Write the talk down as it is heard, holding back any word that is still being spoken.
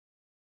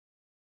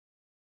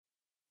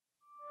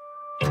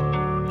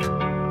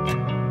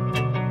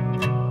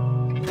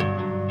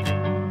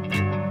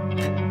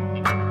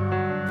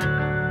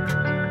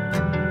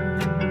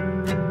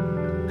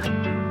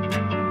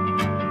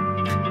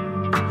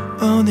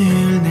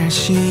오늘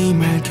날씨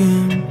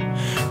맑음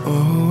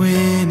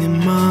오후에는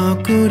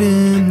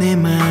먹구름 내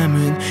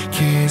맘은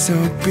계속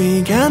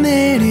비가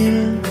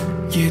내릴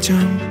예정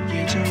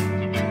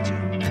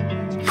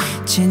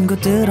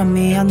친구들아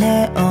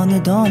미안해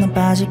오늘도 넌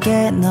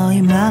빠질게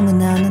너희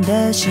맘은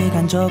아는데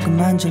시간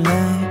조금만 줄래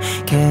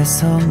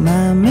계속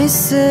맘이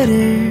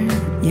쓰릴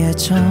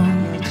예정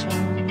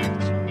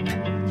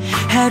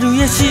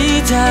하루의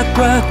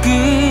시작과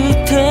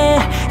끝에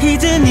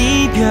이젠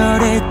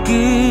이별의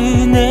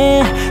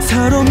끈에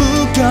서로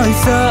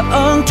묶여있어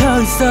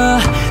엉켜있어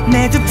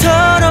내 두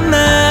처럼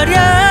말야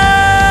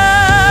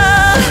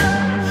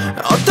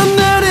어떤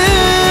날은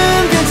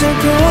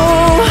괜찮고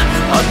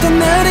어떤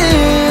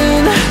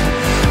날은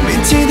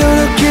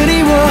미치도록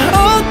그리워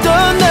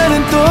어떤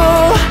날은 또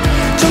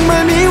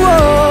정말 미워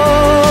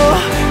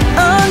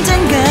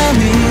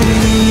언젠가는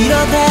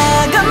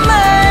이러다가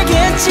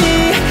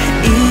말겠지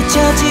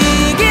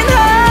잊혀지긴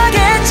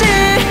하겠지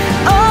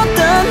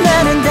어떤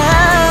날은 다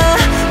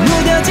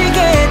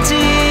무뎌지겠지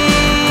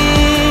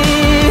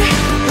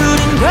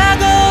우린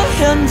과거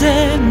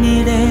현재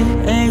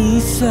미래에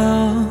있어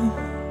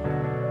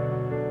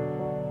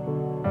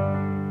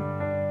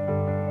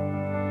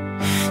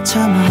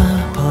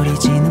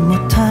참아버리지는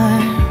못할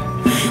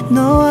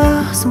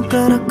너와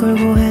손가락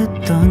걸고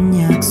했던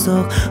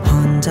약속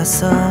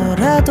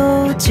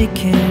혼자서라도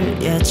지킬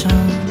예정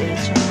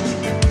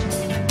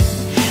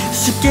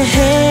쉽게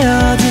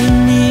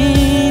헤어진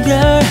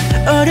이별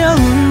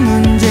어려운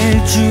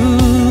문제를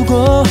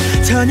주고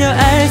전혀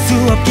알 수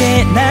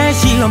없게 날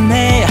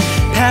시험해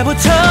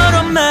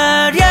바보처럼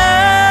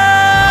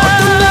말야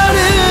어떤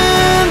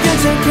날은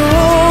괜찮고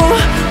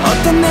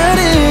어떤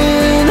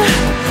날은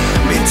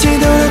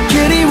미치도록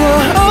그리워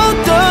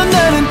어떤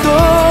날은 또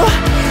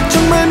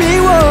정말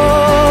미워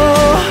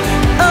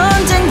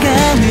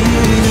언젠가는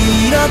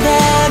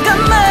이러다가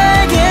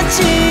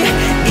말겠지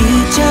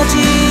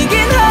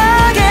잊혀지긴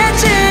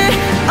하겠지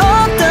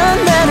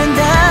어떤 날은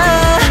다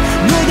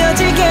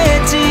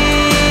무뎌지겠지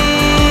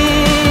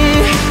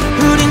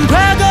우린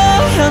과거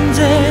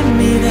현재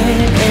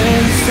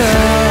미래에 있어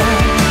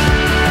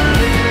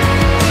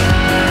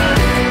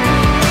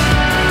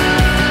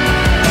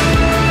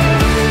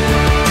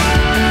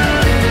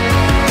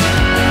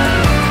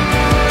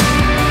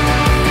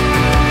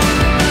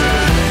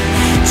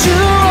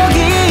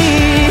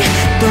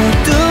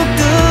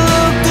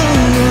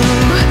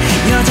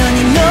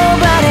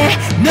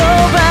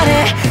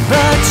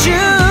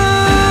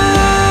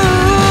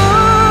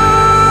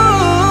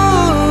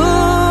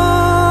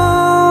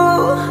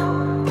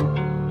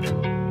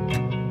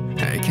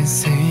I can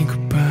say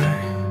goodbye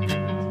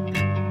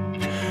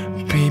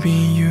baby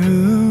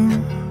you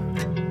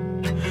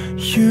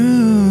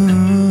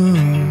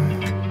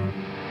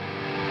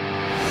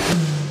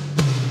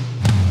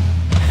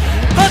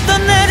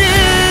어떤 날은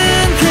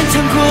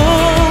괜찮고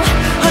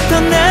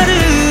어떤 날은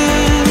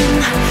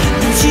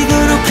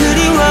미치도록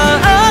그리워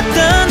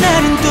어떤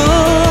날은 또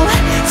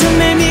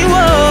정말 미워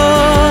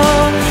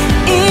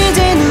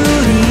이젠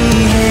우리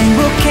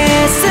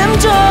행복했으면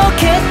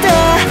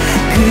좋겠다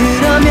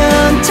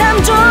그러면 참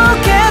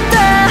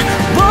좋겠다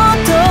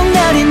보통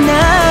날인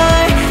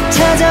날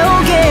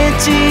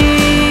찾아오겠지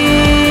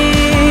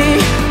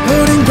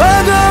우린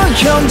과거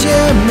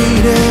현재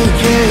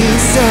미래에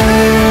있어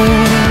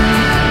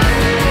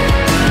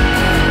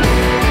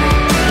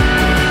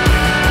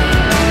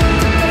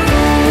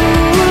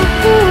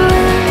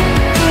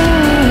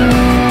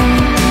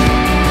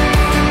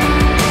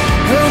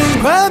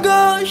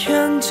과거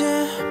현재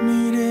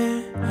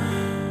미래에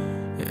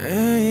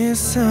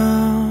있어